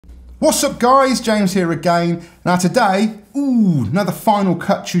What's up guys, James here again. Now today, another Final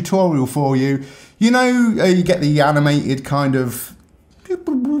Cut tutorial for you. You know, you get the animated kind of,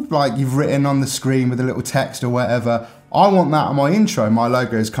 like you've written on the screen with a little text or whatever. I want that on my intro. My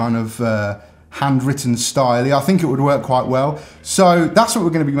logo is kind of handwritten style. I think it would work quite well. So that's what we're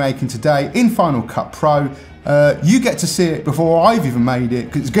going to be making today in Final Cut Pro. You get to see it before I've even made it,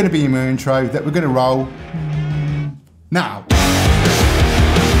 because it's going to be in my intro that we're going to roll now.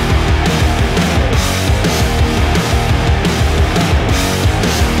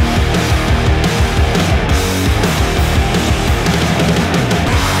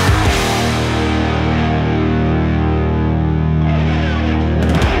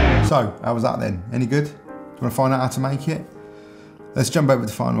 So, how was that then? Any good? Do you want to find out how to make it? Let's jump over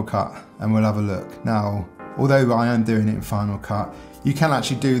to Final Cut and we'll have a look. Now, although I am doing it in Final Cut, you can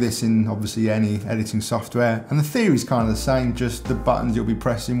actually do this in obviously any editing software, and the theory is kind of the same, just the buttons you'll be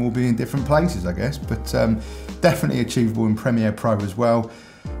pressing will be in different places, I guess, but definitely achievable in Premiere Pro as well.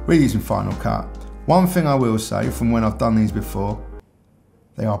 We're using Final Cut. One thing I will say from when I've done these before,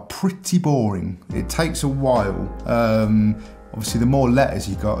 they are pretty boring. It takes a while. Obviously, the more letters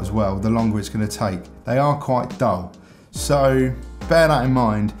you got as well, the longer it's going to take. They are quite dull. So bear that in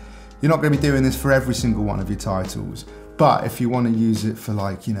mind. You're not going to be doing this for every single one of your titles. But if you want to use it for,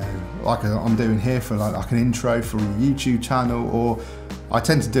 like, you know, like I'm doing here for like an intro for a YouTube channel, or I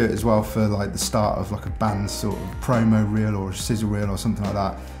tend to do it as well for like the start of like a band sort of promo reel or a sizzle reel or something like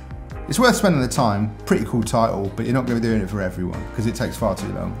that. It's worth spending the time. Pretty cool title, but you're not going to be doing it for everyone because it takes far too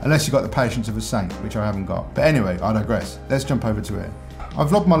long. Unless you've got the patience of a saint, which I haven't got. But anyway, I digress. Let's jump over to it.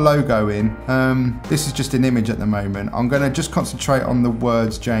 I've logged my logo in. This is just an image at the moment. I'm going to just concentrate on the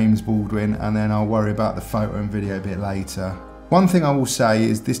words James Baldwin, and then I'll worry about the photo and video a bit later. One thing I will say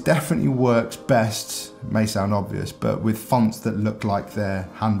is this definitely works best, it may sound obvious, but with fonts that look like they're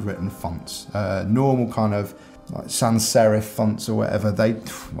handwritten fonts. Normal kind of like sans serif fonts or whatever,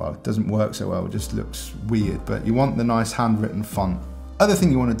 well, it doesn't work so well, it just looks weird, but you want the nice handwritten font. Other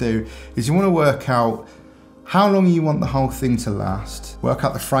thing you want to do is you want to work out how long you want the whole thing to last, work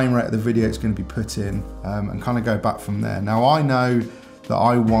out the frame rate of the video it's going to be put in, and kind of go back from there. Now I know that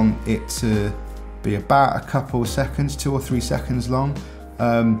I want it to be about a couple of seconds, 2 or 3 seconds long.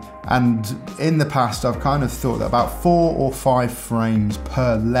 And in the past, I've kind of thought that about 4 or 5 frames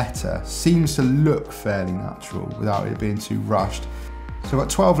per letter seems to look fairly natural without it being too rushed. So I've got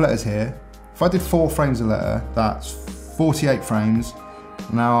 12 letters here. If I did 4 frames a letter, that's 48 frames.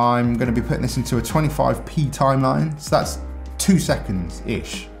 Now I'm going to be putting this into a 25p timeline, so that's 2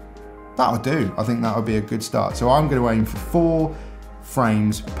 seconds-ish. That'll do. I think that would be a good start. So I'm going to aim for 4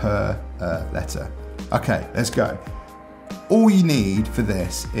 frames per letter. Okay, let's go. All you need for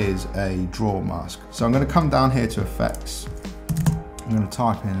this is a draw mask. So I'm going to come down here to effects. I'm going to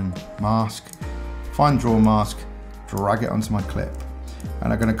type in mask, find draw mask, drag it onto my clip.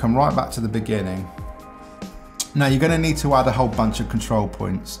 And I'm going to come right back to the beginning. Now you're going to need to add a whole bunch of control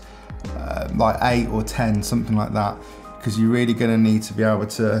points, like 8 or 10, something like that, because you're really going to need to be able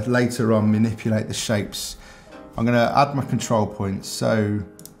to later on manipulate the shapes. I'm going to add my control points. So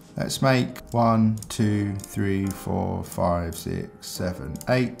let's make 1, 2, 3, 4, 5, 6, 7,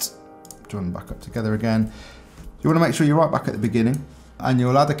 8. Join them back up together again. You want to make sure you're right back at the beginning, and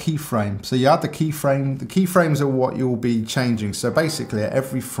you'll add a keyframe. So you add the keyframe. The keyframes are what you'll be changing. So basically at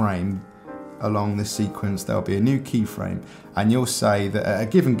every frame along this sequence, there'll be a new keyframe, and you'll say that at a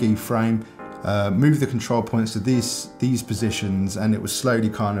given keyframe, move the control points to these positions, and it will slowly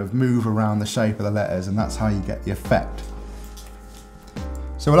kind of move around the shape of the letters, and that's how you get the effect.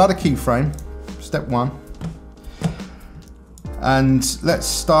 So we'll add a keyframe, step 1. And let's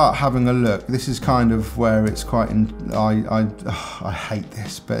start having a look. This is kind of where it's quite, I hate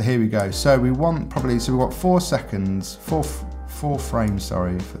this, but here we go. So we want probably, so we want 4 seconds, 4 frames,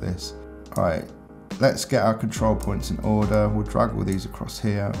 sorry, for this. All right, let's get our control points in order. We'll drag all these across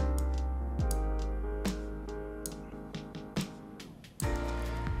here.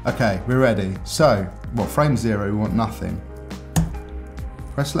 Okay, we're ready. So, frame 0, we want nothing.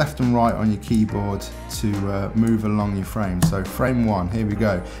 Press left and right on your keyboard to move along your frame. So frame 1, here we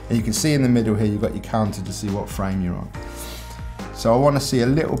go. And you can see in the middle here, you've got your counter to see what frame you're on. So I want to see a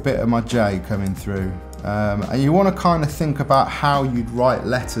little bit of my J coming through. And you want to kind of think about how you'd write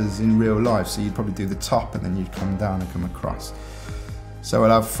letters in real life. So you'd probably do the top and then you'd come down and come across. So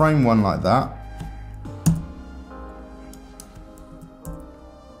I'll have frame 1 like that.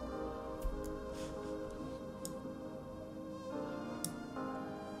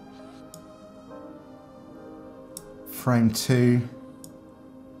 Frame 2,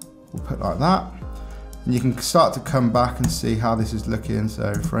 we'll put like that. And you can start to come back and see how this is looking.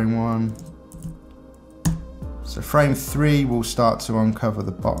 So frame 1. So frame 3 will start to uncover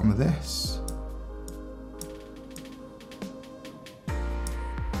the bottom of this.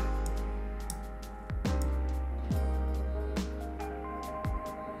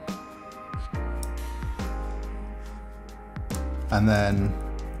 And then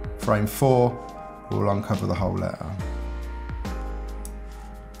frame 4 will uncover the whole letter.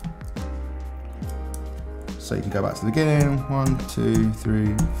 So you can go back to the beginning, 1, 2,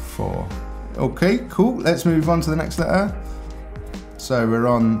 3, 4. Okay, cool, let's move on to the next letter. So we're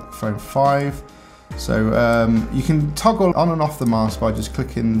on frame 5. So you can toggle on and off the mask by just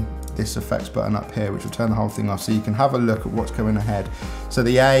clicking this effects button up here, which will turn the whole thing off, so you can have a look at what's going ahead. So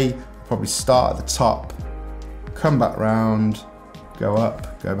the A will probably start at the top, come back round, go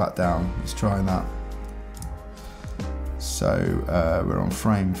up, go back down. Let's try that. So we're on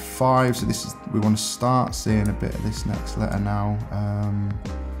frame 5. So this is, we want to start seeing a bit of this next letter now.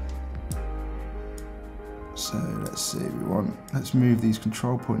 So let's see, let's move these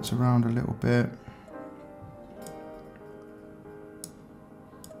control points around a little bit.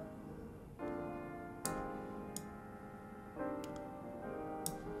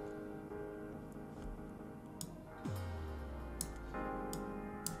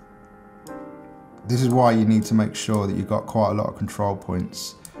 This is why you need to make sure that you've got quite a lot of control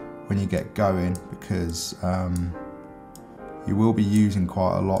points when you get going, because you will be using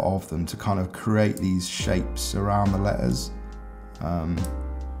quite a lot of them to kind of create these shapes around the letters. Let's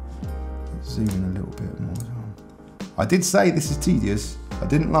zoom in a little bit more. I did say this is tedious, I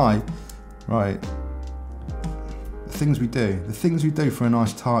didn't lie. Right, the things we do for a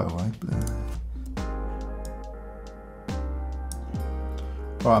nice title, eh?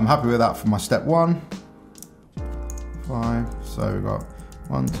 Right, I'm happy with that for my step 1. 5, so we've got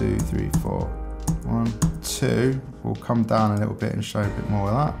 1, 2, 3, 4. 1, 2. We'll come down a little bit and show a bit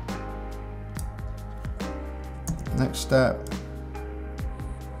more of that. Next step,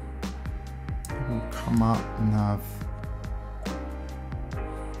 we'll come up and have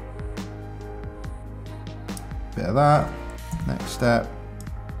a bit of that. Next step,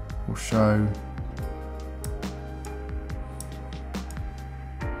 we'll show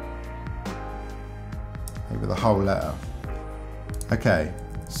maybe the whole letter. Okay,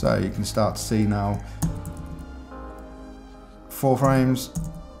 so you can start to see now 4 frames,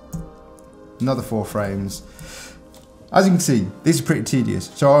 another 4 frames. As you can see, this is pretty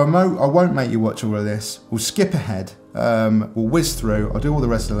tedious. So I won't make you watch all of this. We'll skip ahead, we'll whiz through, I'll do all the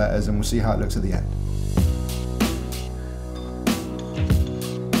rest of the letters and we'll see how it looks at the end.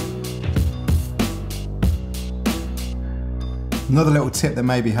 Another little tip that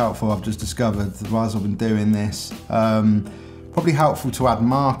may be helpful I've just discovered whilst I've been doing this, probably helpful to add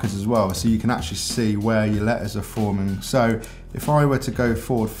markers as well, so you can actually see where your letters are forming. So if I were to go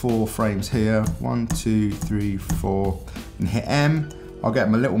forward 4 frames here, 1, 2, 3, 4, and hit M, I'll get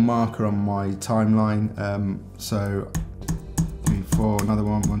my little marker on my timeline. So 3, 4, another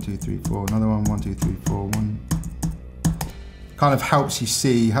one, 1, 2, 3, 4, another one, 1, 2, 3, 4, 1. Kind of helps you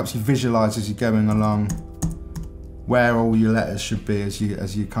see, helps you visualize as you're going along where all your letters should be as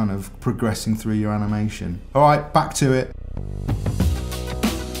you're kind of progressing through your animation. All right, back to it.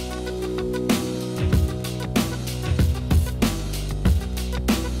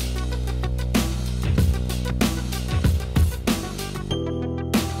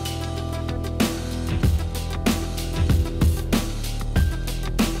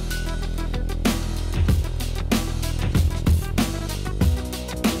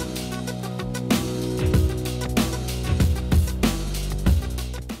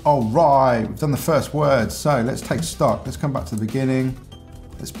 All right, we've done the first word, so let's take stock. Let's come back to the beginning.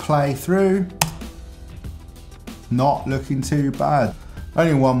 Let's play through. Not looking too bad.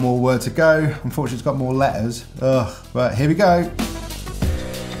 Only one more word to go. Unfortunately, it's got more letters. Ugh, but here we go.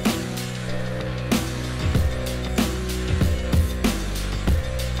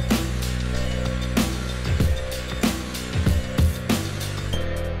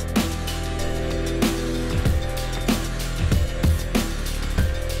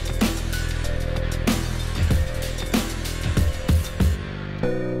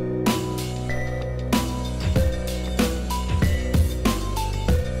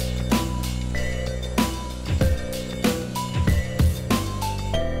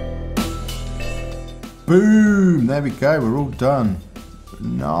 Boom, there we go, we're all done.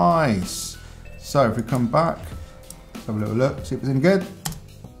 Nice. So if we come back, let's have a little look, see if it's any good.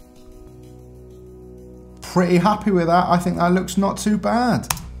 Pretty happy with that. I think that looks not too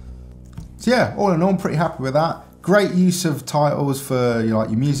bad. So yeah, all in all, I'm pretty happy with that. Great use of titles for your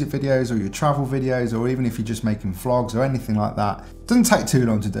music videos or your travel videos, or even if you're just making vlogs or anything like that. Doesn't take too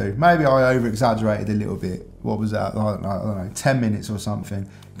long to do. Maybe I over exaggerated a little bit. What was that? I don't know, 10 minutes or something.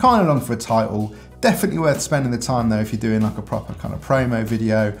 Kind of long for a title. Definitely worth spending the time though if you're doing like a proper kind of promo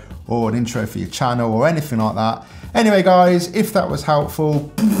video or an intro for your channel or anything like that. Anyway guys, if that was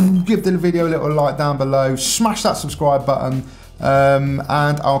helpful, give the video a little like down below, smash that subscribe button,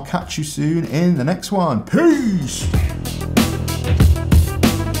 and I'll catch you soon in the next one. Peace!